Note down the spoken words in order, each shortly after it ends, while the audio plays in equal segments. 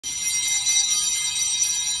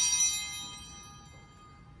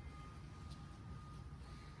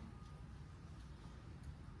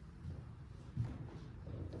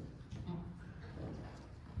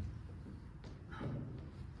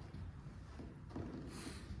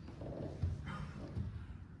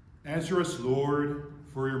Answer us, Lord,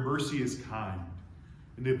 for your mercy is kind.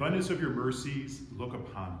 In the abundance of your mercies, look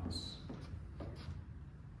upon us.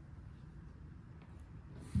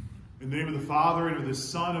 In the name of the Father, and of the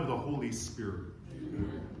Son, and of the Holy Spirit.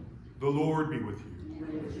 Amen. The Lord be with you.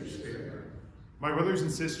 And with your spirit. My brothers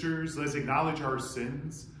and sisters, let's acknowledge our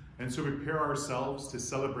sins, and so prepare ourselves to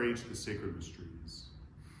celebrate the sacred mysteries.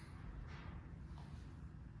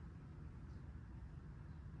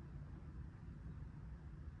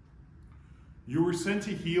 You were sent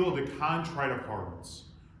to heal the contrite of hearts.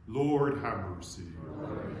 Lord, have mercy.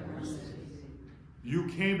 Lord, have mercy. You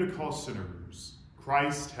came to call sinners.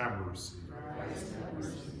 Christ, have mercy. Christ, have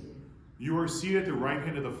mercy. You are seated at the right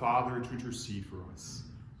hand of the Father to intercede for us.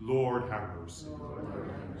 Lord, have mercy. Lord,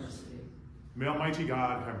 have mercy. May Almighty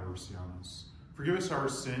God have mercy on us. Forgive us our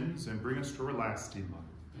sins and bring us to everlasting life.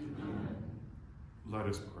 Amen. Let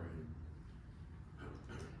us pray.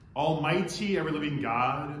 Almighty, ever-living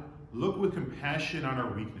God, look with compassion on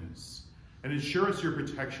our weakness and ensure us your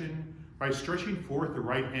protection by stretching forth the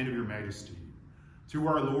right hand of your majesty. Through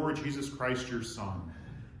our Lord Jesus Christ, your Son,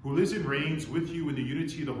 who lives and reigns with you in the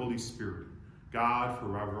unity of the Holy Spirit, God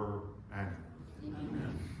forever and ever.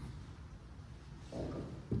 Amen.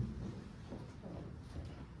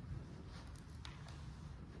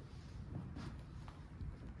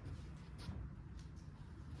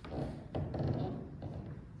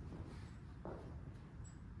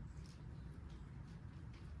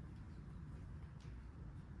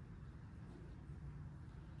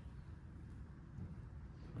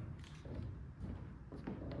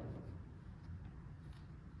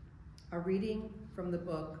 A reading from the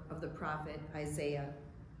book of the prophet Isaiah.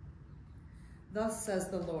 Thus says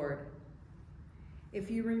the Lord,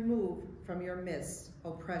 if you remove from your midst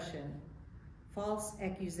oppression, false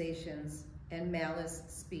accusations, and malice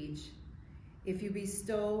speech, if you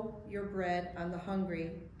bestow your bread on the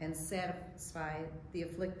hungry and satisfy the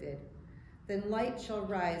afflicted, then light shall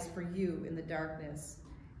rise for you in the darkness,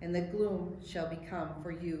 and the gloom shall become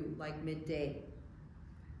for you like midday.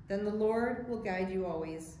 Then the Lord will guide you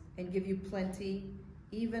always and give you plenty,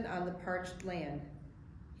 even on the parched land.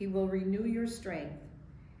 He will renew your strength,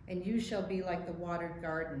 and you shall be like the watered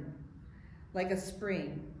garden, like a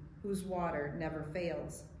spring whose water never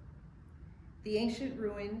fails. The ancient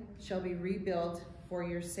ruin shall be rebuilt for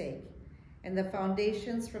your sake, and the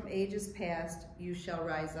foundations from ages past you shall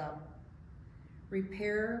rise up.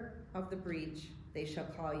 Repairer of the breach, they shall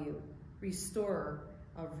call you, restorer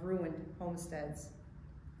of ruined homesteads.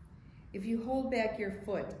 If you hold back your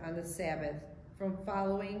foot on the Sabbath from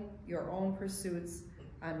following your own pursuits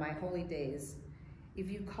on my holy days,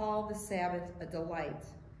 if you call the Sabbath a delight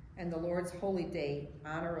and the Lord's holy day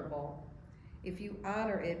honorable, if you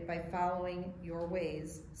honor it by following your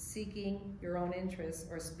ways, seeking your own interests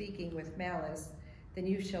or speaking with malice, then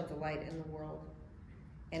you shall delight in the world.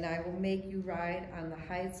 And I will make you ride on the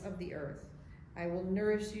heights of the earth. I will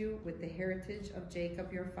nourish you with the heritage of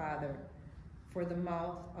Jacob your father, for the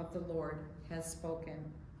mouth of the Lord has spoken.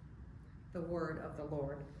 The word of the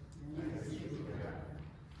Lord.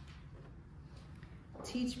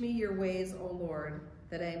 Teach me your ways, O Lord,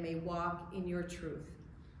 that I may walk in your truth.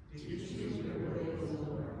 Teach me your ways, O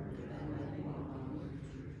Lord, that I may walk in your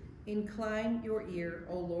truth. Incline your ear,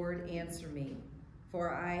 O Lord, answer me,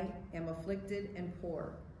 for I am afflicted and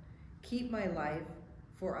poor. Keep my life,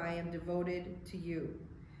 for I am devoted to you.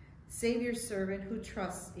 Save your servant who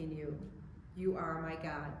trusts in you. You are my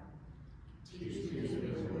God. Teach me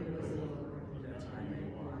your ways, O Lord, that I may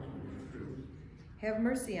walk in your truth. Have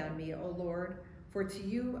mercy on me, O Lord, for to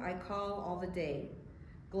you I call all the day.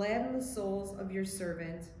 Gladden the souls of your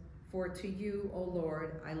servant, for to you, O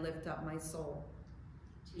Lord, I lift up my soul.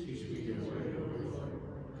 Teach me your ways, O Lord,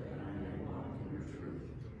 that I may walk in your truth.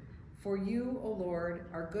 For you, O Lord,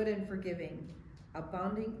 are good and forgiving,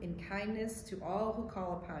 abounding in kindness to all who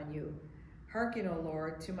call upon you. Hearken, O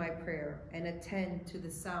Lord, to my prayer, and attend to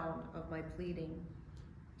the sound of my pleading.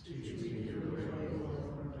 Teach me your ways, O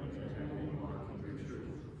Lord, that I may walk in your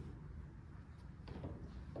truth.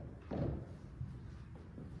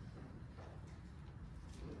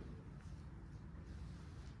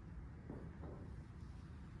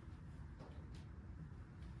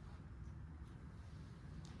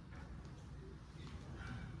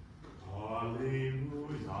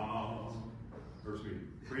 Alleluia. Verse 3.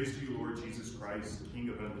 Praise to you, Lord Jesus Christ, King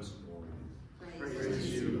of endless glory. Praise to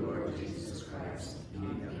you, Lord Jesus Christ,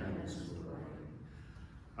 King of endless glory.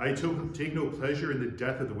 I take no pleasure in the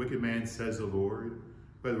death of the wicked man, says the Lord,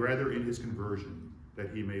 but rather in his conversion, that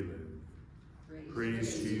he may live.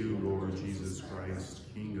 Praise to you, Lord Jesus Christ,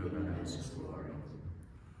 King of endless glory.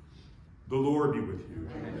 The Lord be with you.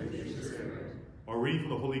 And with your spirit. A reading from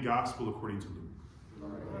the Holy Gospel according to Luke.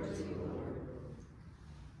 Glory to you, Lord.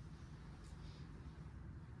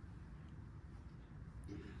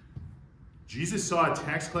 Jesus saw a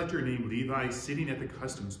tax collector named Levi sitting at the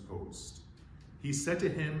customs post. He said to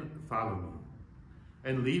him, "Follow me."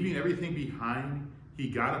 And leaving everything behind, he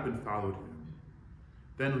got up and followed him.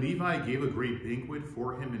 Then Levi gave a great banquet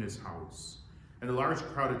for him in his house, and a large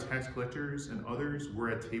crowd of tax collectors and others were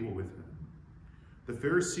at table with him. The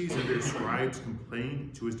Pharisees and their scribes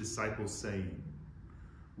complained to his disciples, saying,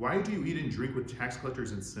 "Why do you eat and drink with tax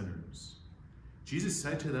collectors and sinners?" Jesus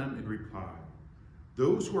said to them in reply,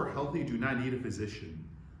 "Those who are healthy do not need a physician,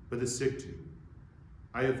 but the sick do.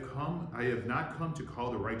 I have not come to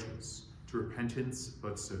call the righteous to repentance,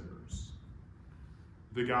 but sinners."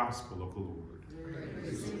 The Gospel of the Lord.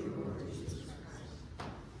 Praise to you, Lord Jesus Christ.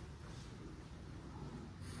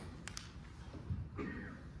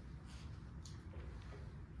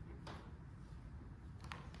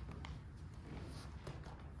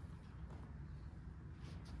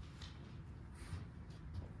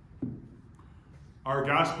 Our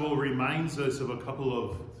gospel reminds us of a couple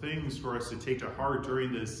of things for us to take to heart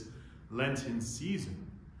during this Lenten season,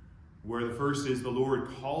 where the first is the Lord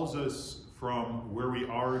calls us from where we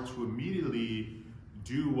are to immediately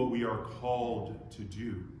do what we are called to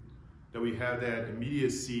do, that we have that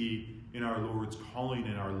immediacy in our Lord's calling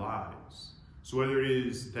in our lives. So whether it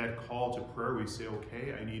is that call to prayer, we say,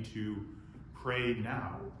 okay, I need to pray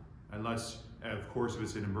now, unless, of course, if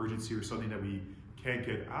it's an emergency or something that we can't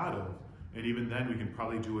get out of. And even then, we can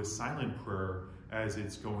probably do a silent prayer as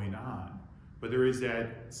it's going on. But there is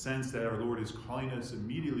that sense that our Lord is calling us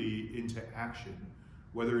immediately into action,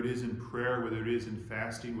 whether it is in prayer, whether it is in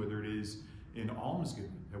fasting, whether it is in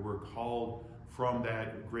almsgiving, that we're called from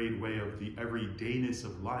that great way of the everydayness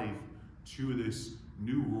of life to this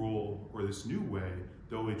new rule or this new way,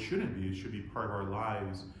 though it shouldn't be. It should be part of our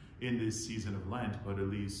lives in this season of Lent, but at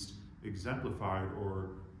least exemplified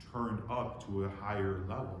or turned up to a higher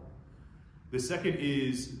level. The second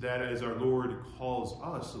is that as our Lord calls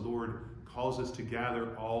us, the Lord calls us to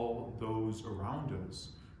gather all those around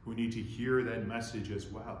us who need to hear that message as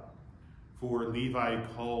well. For Levi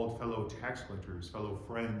called fellow tax collectors, fellow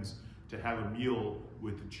friends, to have a meal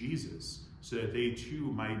with Jesus so that they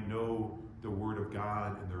too might know the Word of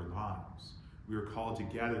God in their lives. We are called to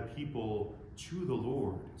gather people to the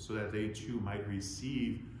Lord so that they too might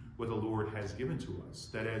receive what the Lord has given to us.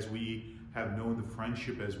 That as we have known the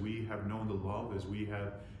friendship, as we have known the love, as we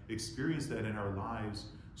have experienced that in our lives,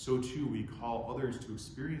 so too we call others to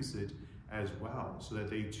experience it as well, so that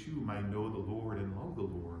they too might know the Lord and love the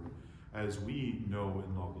Lord as we know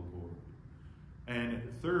and love the Lord. And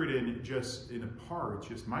third, and just in a part,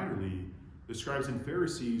 just minorly, the scribes and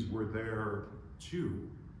Pharisees were there too,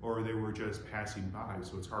 or they were just passing by,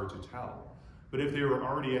 so it's hard to tell. But if they were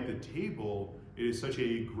already at the table, it is such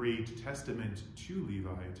a great testament to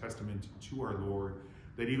Levi, a testament to our Lord,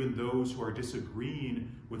 that even those who are disagreeing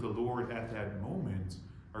with the Lord at that moment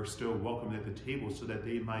are still welcomed at the table so that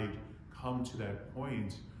they might come to that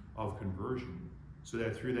point of conversion. So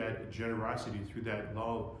that through that generosity, through that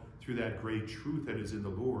love, through that great truth that is in the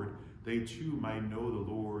Lord, they too might know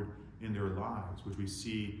the Lord in their lives, which we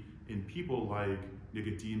see in people like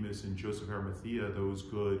Nicodemus and Joseph of Arimathea, those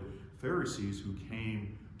good Pharisees who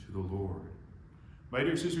came to the Lord. My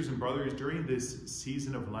dear sisters and brothers, during this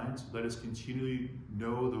season of Lent, let us continually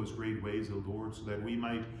know those great ways of the Lord so that we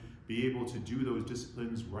might be able to do those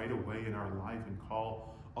disciplines right away in our life and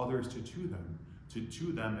call others to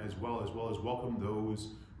them as well as welcome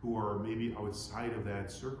those who are maybe outside of that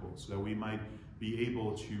circle, so that we might be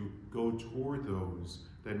able to go toward those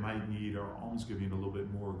that might need our almsgiving a little bit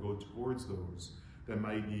more, go towards those that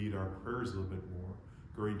might need our prayers a little bit more,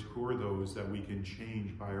 going toward those that we can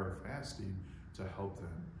change by our fasting to help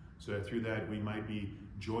them, so that through that we might be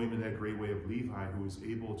joined in that great way of Levi, who was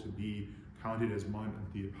able to be counted as one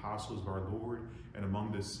of the apostles of our Lord and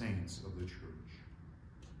among the saints of the church.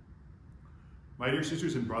 My dear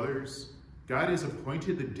sisters and brothers, God has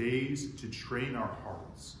appointed the days to train our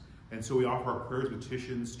hearts, and so we offer our prayers and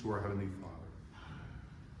petitions to our Heavenly Father,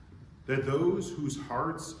 that those whose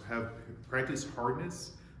hearts have practiced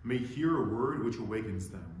hardness may hear a word which awakens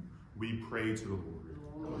them. We pray to the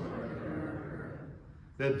Lord.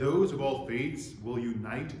 That those of all faiths will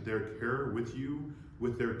unite their care with you,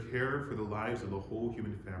 with their care for the lives of the whole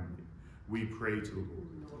human family. We pray to the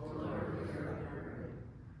Lord.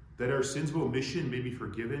 That our sins of omission may be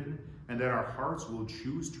forgiven, and that our hearts will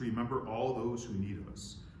choose to remember all those who need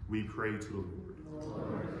us. We pray to the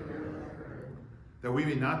Lord. That we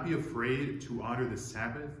may not be afraid to honor the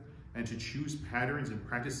Sabbath and to choose patterns and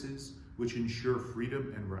practices which ensure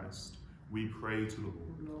freedom and rest. we pray to the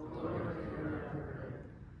Lord.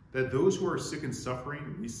 That those who are sick and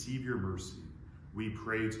suffering receive your mercy, we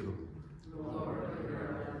pray to the Lord.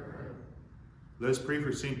 Let us pray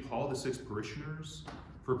for St. Paul VI parishioners,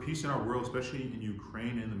 for peace in our world, especially in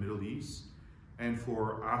Ukraine and the Middle East, and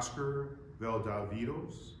for Oscar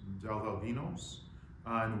Valdovinos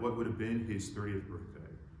on what would have been his 30th birthday.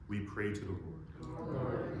 We pray to the Lord.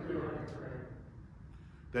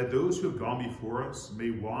 That those who have gone before us may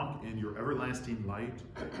walk in your everlasting light,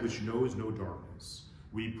 which knows no darkness.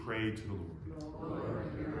 We pray to the Lord.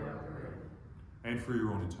 And for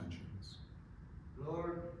your own intentions.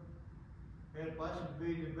 Lord, help us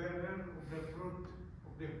be the bearer of the fruit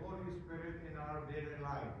of the Holy Spirit in our daily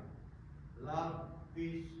life. Love,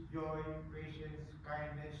 peace, joy, patience,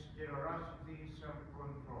 kindness, generosity,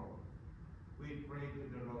 self-control. We pray to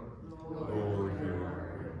the Lord. Lord, hear our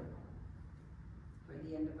prayer. For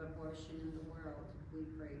the end of abortion in the world, we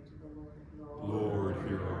pray to the Lord. Lord,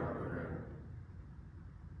 hear our prayer.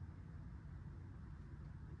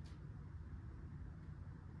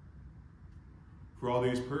 For all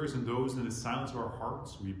these prayers and those in the silence of our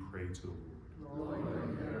hearts, we pray to the Lord.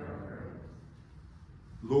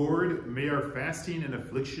 Lord, may our fasting and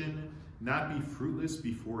affliction not be fruitless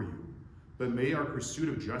before you, but may our pursuit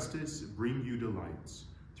of justice bring you delights.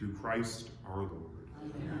 Through Christ our Lord.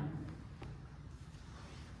 Amen.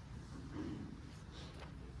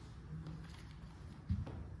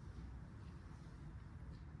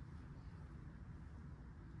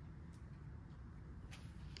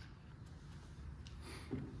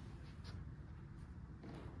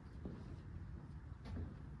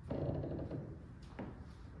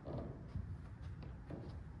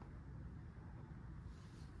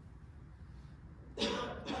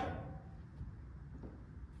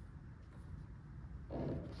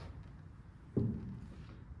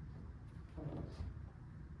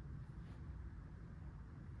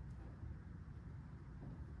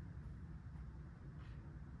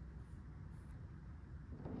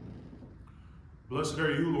 Blessed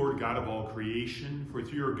are you, Lord God of all creation, for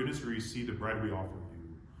through your goodness we receive the bread we offer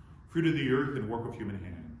you. Fruit of the earth and work of human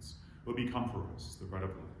hands, will become for us the bread of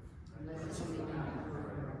life.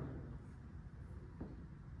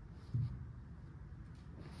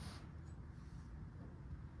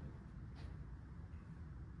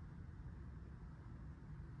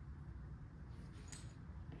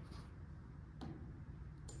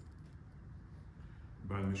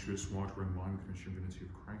 By the mysterious water and wine, we commission divinity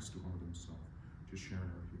of Christ to humble himself, to share in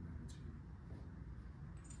our humanity.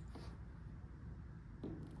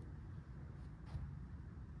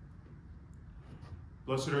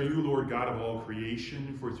 Blessed are you, Lord God of all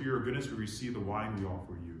creation, for through your goodness we receive the wine we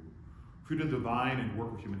offer you. Fruit of the vine and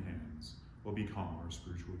work of human hands will become our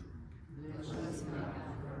spiritual drink.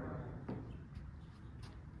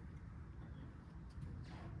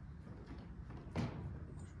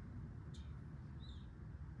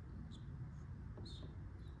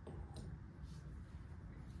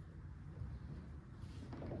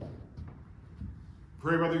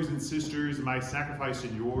 Pray, brothers and sisters, my sacrifice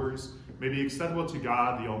and yours may be acceptable to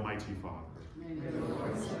God, the Almighty Father. May the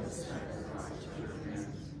Lord accept the sacrifice of your hands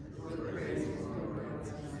for the praise of the Lord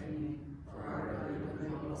and His name, for our good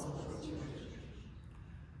and the souls of the church.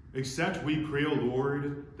 Accept, we pray, O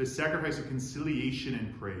Lord, the sacrifice of conciliation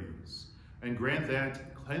and praise, and grant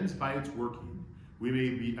that, cleansed by its working, we may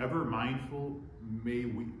be ever mindful,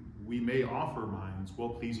 we may offer minds well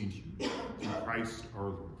pleasing to you, through Christ our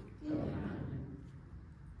Lord. Amen.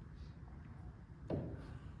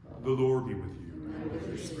 The Lord be with you. And with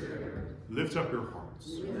your spirit. Lift up your hearts.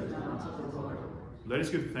 Lift them up to the Lord. Let us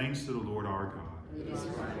give thanks to the Lord our God. It is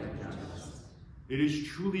right and just. It is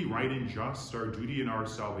truly right and just, our duty and our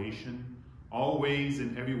salvation, always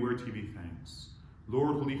and everywhere to give you thanks.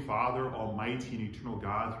 Lord, Holy Father, Almighty and eternal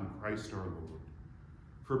God, through Christ our Lord.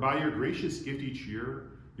 For by your gracious gift each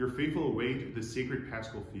year, your faithful await the sacred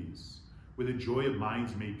Paschal feasts, with the joy of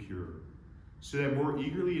minds made pure, so that more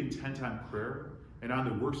eagerly intent on prayer and on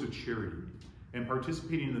the works of charity, and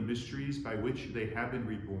participating in the mysteries by which they have been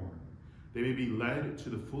reborn, they may be led to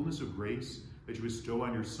the fullness of grace that you bestow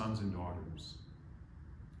on your sons and daughters.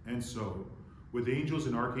 And so, with angels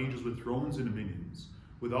and archangels, with thrones and dominions,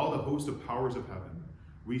 with all the host of powers of heaven,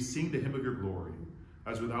 we sing the hymn of your glory,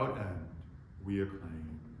 as without end we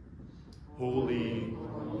acclaim. Holy,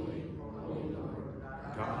 holy, holy Lord,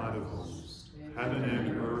 God of hosts, heaven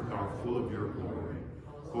and earth are full of your glory.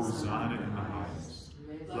 Hosanna in the highest.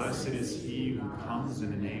 Blessed is he who comes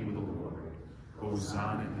in the name of the Lord.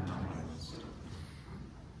 Hosanna in the highest.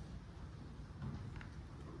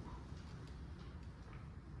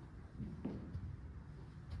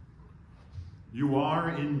 You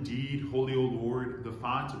are indeed holy, O Lord, the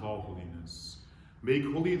font of all holiness. Make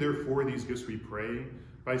holy, therefore, these gifts, we pray,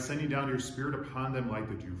 by sending down your Spirit upon them like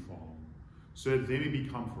the dewfall, so that they may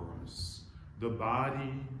become for us the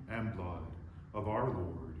body and blood of our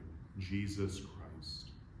Lord Jesus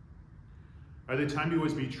Christ. At the time he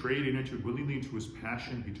was betrayed and entered willingly into his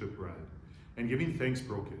passion, he took bread, and giving thanks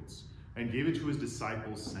broke it, and gave it to his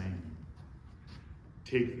disciples, saying,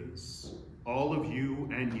 "Take this, all of you,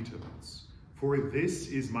 and eat of it, for this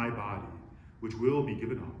is my body, which will be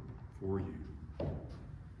given up for you."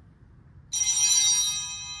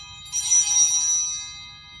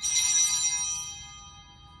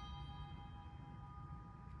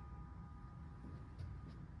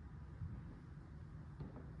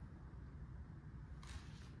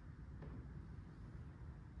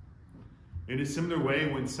 In a similar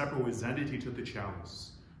way, when supper was ended, he took the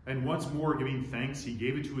chalice, and once more giving thanks, he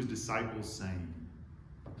gave it to his disciples, saying,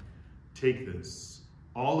 "Take this,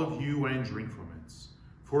 all of you, and drink from it,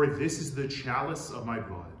 for this is the chalice of my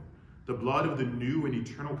blood, the blood of the new and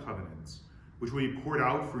eternal covenant, which will be poured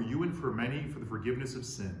out for you and for many for the forgiveness of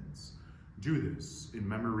sins. Do this in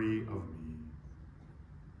memory of me."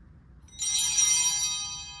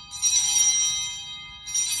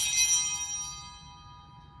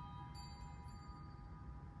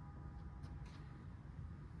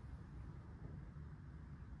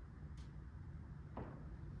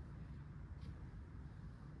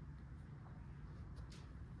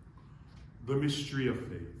 The mystery of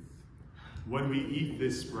faith. When we eat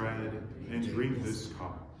this bread and drink this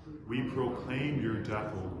cup, we proclaim your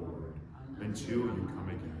death, O Lord, until you come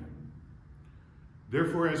again.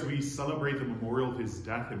 Therefore, as we celebrate the memorial of his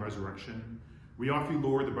death and resurrection, we offer you,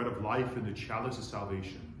 Lord, the bread of life and the chalice of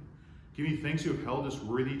salvation. Giving thanks you have held us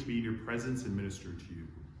worthy to be in your presence and minister to you.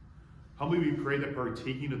 Humbly we pray that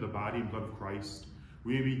partaking of the body and blood of Christ,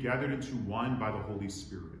 we may be gathered into one by the Holy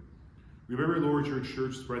Spirit. Remember, Lord, your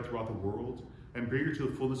church spread throughout the world, and bring her to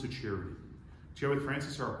the fullness of charity. Together with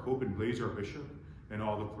Francis, our Pope, and Blaise, our Bishop, and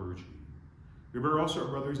all the clergy. Remember also our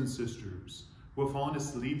brothers and sisters who have fallen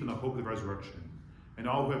asleep in the hope of the resurrection, and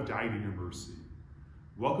all who have died in your mercy.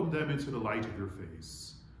 Welcome them into the light of your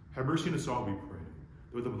face. Have mercy on us all, we pray,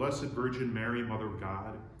 that with the Blessed Virgin Mary, Mother of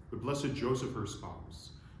God, with Blessed Joseph, her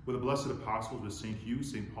spouse, with the blessed apostles, with St. Hugh,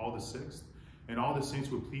 St. Paul VI, and all the saints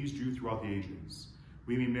who have pleased you throughout the ages,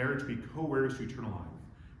 we may merit to be co-heirs to eternal life.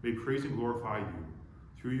 May praise and glorify you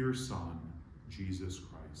through your Son, Jesus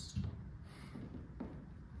Christ.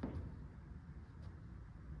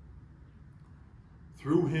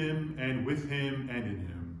 Through him, and with him, and in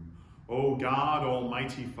him, O God,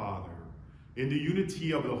 Almighty Father, in the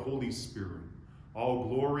unity of the Holy Spirit, all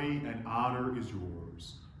glory and honor is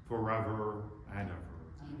yours, forever and ever.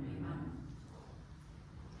 Amen.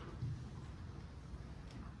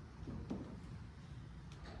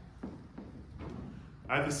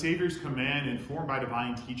 At the Savior's command, informed by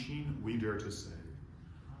divine teaching, we dare to say,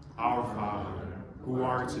 Our Father, who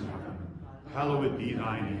art in heaven, hallowed be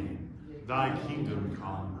thy name. Thy kingdom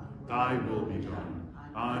come, thy will be done,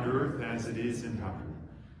 on earth as it is in heaven.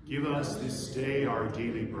 Give us this day our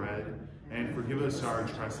daily bread, and forgive us our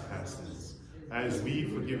trespasses, as we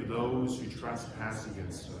forgive those who trespass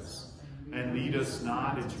against us. And lead us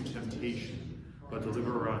not into temptation, but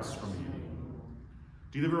deliver us from evil.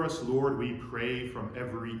 Deliver us, Lord, we pray, from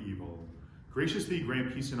every evil. Graciously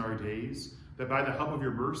grant peace in our days, that by the help of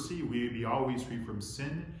your mercy we may be always free from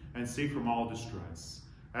sin and safe from all distress,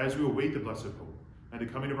 as we await the blessed hope and the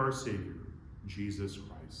coming of our Savior, Jesus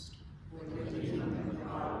Christ.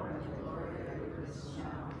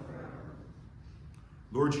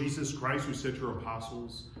 Lord Jesus Christ, who said to your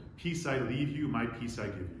apostles, "Peace I leave you, my peace I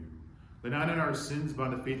give you," let not in our sins, but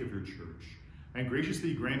on the faith of your church, and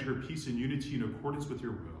graciously grant her peace and unity in accordance with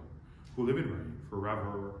your will, who live and reign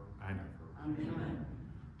forever and ever. Amen.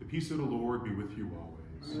 The peace of the Lord be with you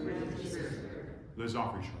always. Let us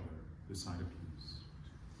offer each other the sign of peace.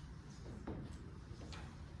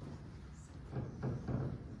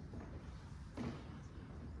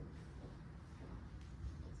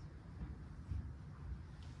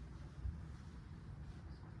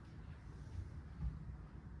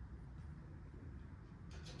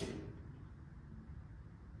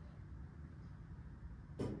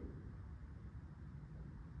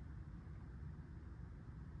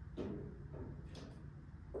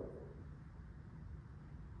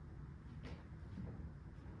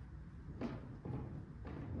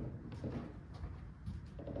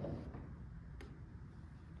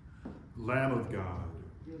 Lamb of God,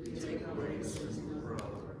 you take away the sins of the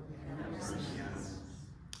world, and have mercy on us.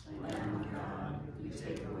 Lamb of God, you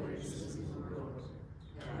take away the sins of the world,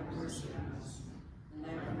 and have mercy on us.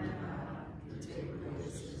 Lamb of God, you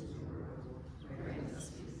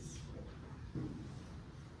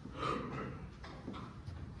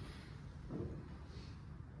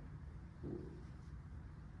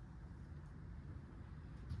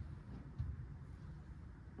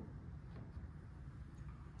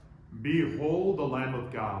Behold the Lamb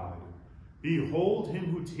of God. Behold him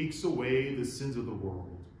who takes away the sins of the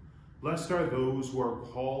world. Blessed are those who are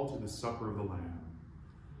called to the supper of the Lamb.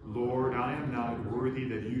 Lord, I am not worthy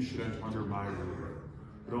that you should enter under my roof,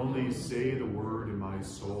 but only say the word and my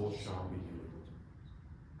soul shall be healed.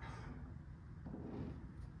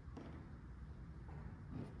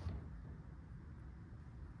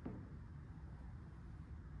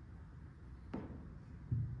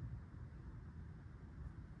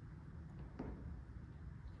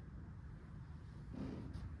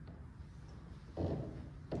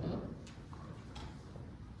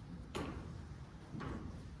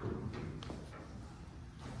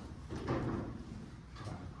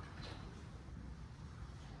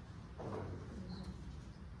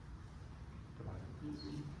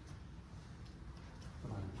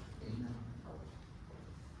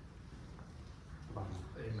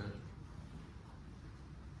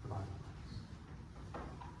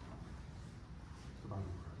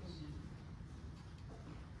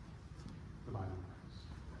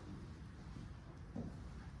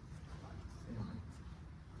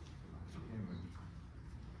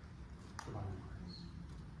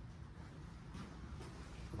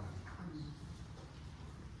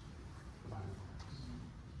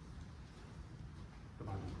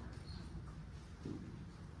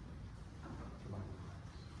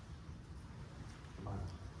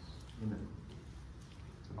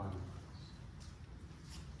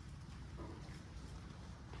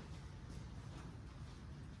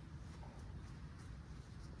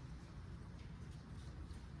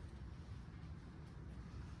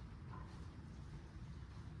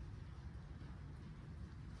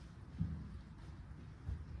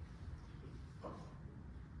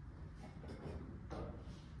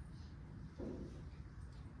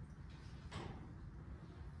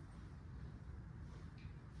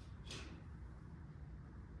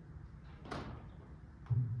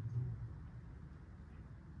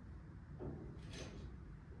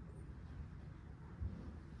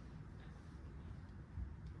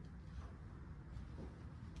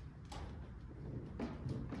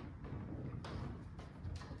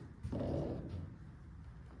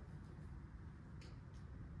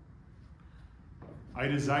 I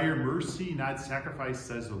desire mercy, not sacrifice,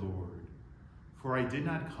 says the Lord. For I did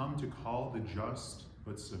not come to call the just,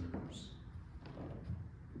 but sinners.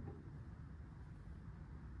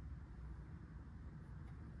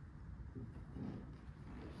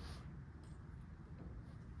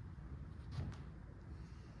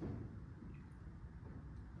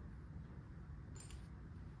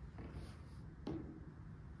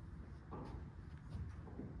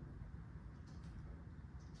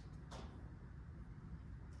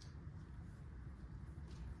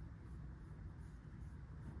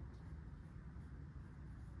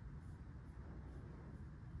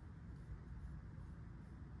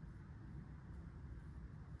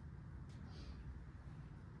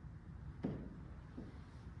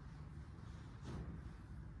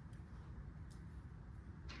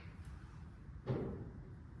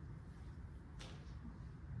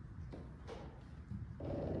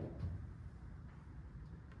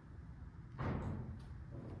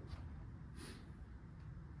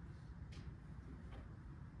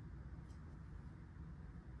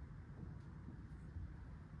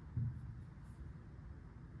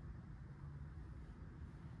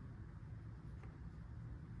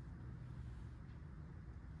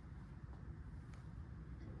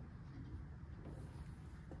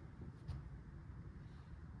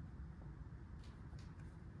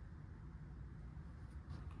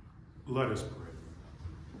 Let us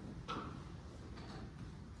pray.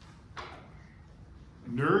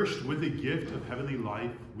 Nourished with the gift of heavenly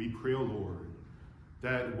life, we pray, O Lord,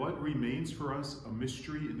 that what remains for us a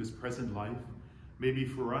mystery in this present life may be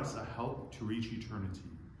for us a help to reach eternity,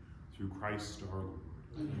 through Christ our Lord.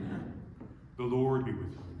 Amen. The Lord be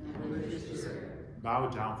with you. And with your spirit. Bow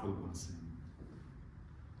down for the blessing.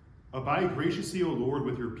 Abide graciously, O Lord,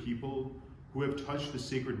 with your people who have touched the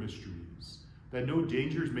sacred mysteries, that no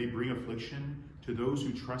dangers may bring affliction to those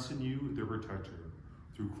who trust in you, their protector,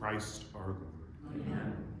 through Christ our Lord.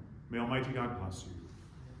 Amen. May Almighty God bless you,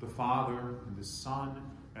 the Father, and the Son,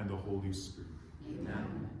 and the Holy Spirit.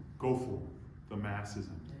 Amen. Go forth. The Mass is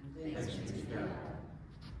ended. Thanks be to God.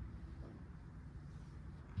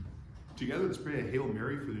 Together, let's pray a Hail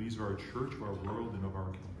Mary for the needs of our church, of our world, and of our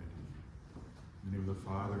community. In the name of the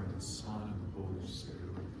Father, and the Son, and the Holy Spirit.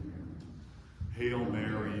 Amen. Hail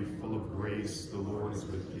Mary, full of grace, the Lord is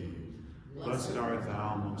with thee. Blessed art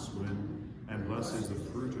thou amongst women, and blessed is the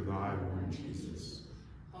fruit of thy womb, Jesus.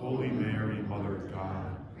 Holy Mary, Mother of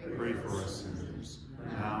God, pray for us sinners,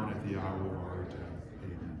 now and at the hour of our death.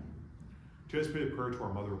 Amen. Just pray a prayer to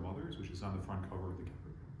our Mother of Mothers, which is on the front cover of the Catholic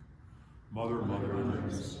book. Mother of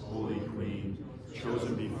Mothers, Holy Queen,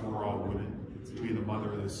 chosen before all women to be the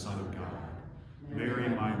mother of the Son of God. Mary,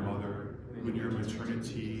 my mother, who in your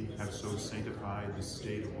maternity have so sanctified the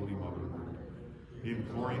state of holy motherhood.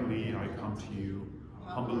 Imploringly I come to you,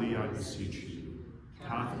 humbly I beseech you,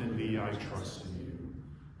 confidently I trust in you.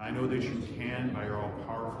 I know that you can, by your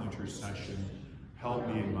all-powerful intercession, help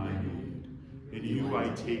me in my need. In you I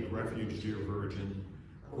take refuge, dear Virgin.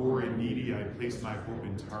 Poor and needy, I place my hope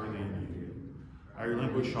entirely in you. I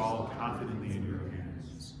relinquish all confidently in your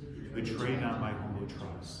hands. Betray not my humble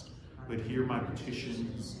trust, but hear my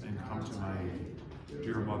petitions and come to my aid.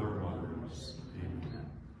 Dear Mother of Mothers, amen.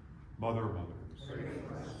 Mother of Mothers.